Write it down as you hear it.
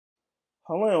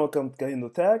Hello and welcome to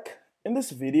KahindoTech. In this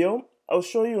video, I'll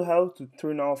show you how to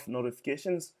turn off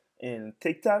notifications in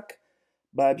TikTok.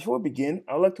 But before we begin,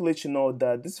 I'd like to let you know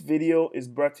that this video is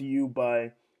brought to you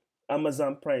by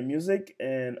Amazon Prime Music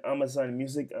and Amazon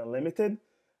Music Unlimited.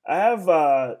 I have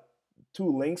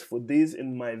two links for these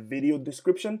in my video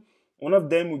description. One of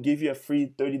them will give you a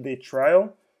free 30-day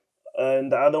trial,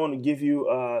 and the other one will give you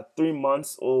 3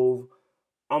 months of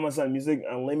Amazon Music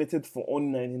Unlimited for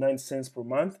only 99 cents per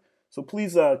month. So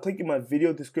please click in my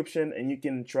video description and you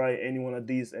can try any one of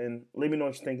these and let me know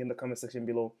what you think in the comment section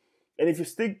below. And if you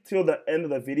stick till the end of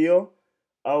the video,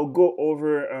 I'll go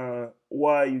over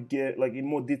why you get, like, in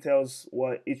more details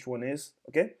what each one is,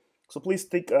 okay? So please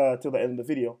stick till the end of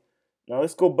the video. Now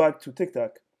let's go back to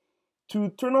TikTok. To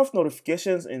turn off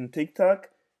notifications in TikTok,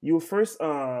 you first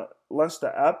launch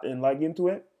the app and log into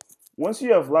it. Once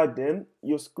you have logged in,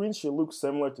 your screen should look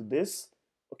similar to this,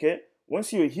 okay?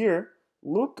 Once you're here,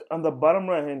 look on the bottom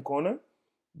right hand corner.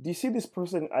 Do you see this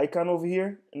person icon over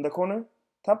here in the corner?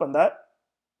 Tap on that,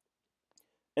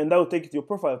 and that will take you to your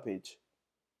profile page.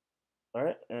 All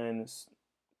right, and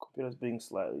computer's being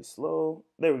slightly slow.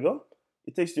 There we go.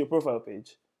 It takes you to your profile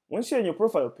page. Once you're on your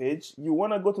profile page, you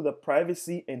want to go to the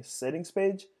privacy and settings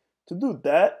page. To do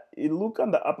that, you look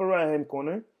on the upper right hand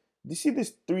corner. Do you see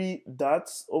these three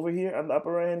dots over here on the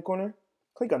upper right hand corner?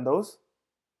 Click on those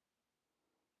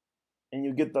and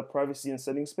you get the privacy and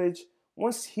settings page.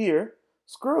 Once here,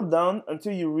 scroll down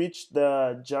until you reach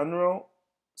the general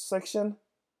section.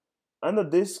 Under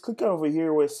this, click over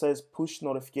here where it says push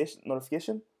notification.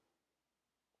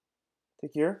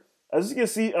 Click here. As you can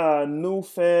see, new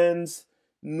fans,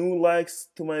 new likes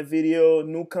to my video,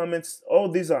 new comments,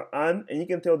 all these are on, and you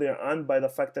can tell they're on by the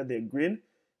fact that they're green.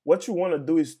 What you want to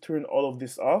do is turn all of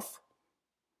this off.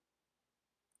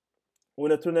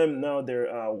 When I turn them now,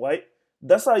 they're white.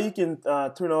 That's how you can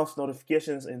turn off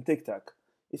notifications in TikTok.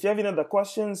 If you have any other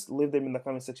questions, leave them in the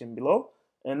comment section below.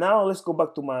 And now let's go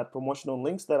back to my promotional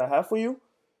links that I have for you.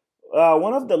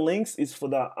 One of the links is for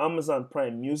the Amazon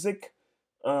Prime Music.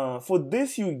 For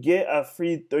this, you get a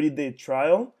free 30-day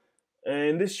trial.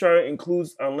 And this trial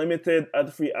includes unlimited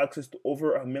ad-free access to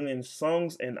over 1 million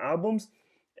songs and albums,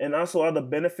 and also other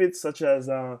benefits such as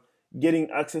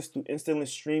getting access to instantly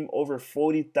stream over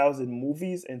 40,000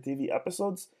 movies and TV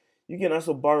episodes. You can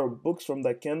also borrow books from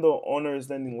the Kindle Honors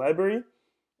Lending Library.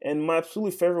 And my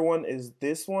absolute favorite one is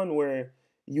this one, where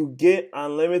you get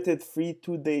unlimited free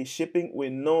 2-day shipping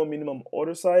with no minimum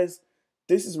order size.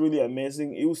 This is really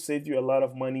amazing. It will save you a lot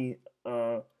of money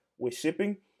with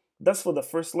shipping. That's for the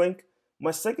first link.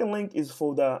 My second link is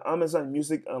for the Amazon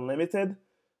Music Unlimited.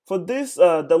 For this,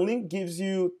 the link gives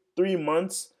you 3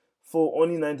 months for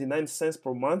only 99 cents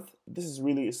per month. It's a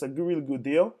really good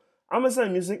deal.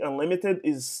 Amazon Music Unlimited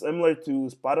is similar to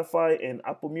Spotify and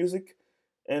Apple Music,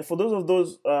 and for those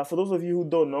of you who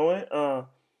don't know it,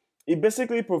 it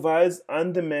basically provides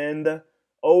on-demand,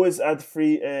 always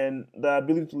ad-free, and the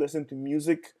ability to listen to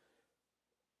music.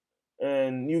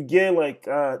 And you get like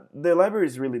the library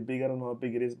is really big. I don't know how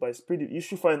big it is, but it's pretty. You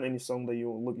should find any song that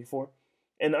you're looking for.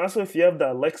 And also, if you have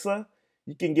the Alexa,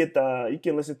 you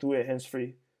can listen to it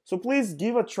hands-free. So please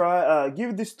give a try.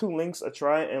 Give these two links a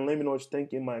try and let me know what you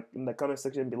think in the comment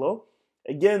section below.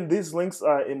 Again, these links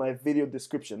are in my video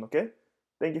description. Okay,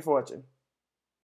 thank you for watching.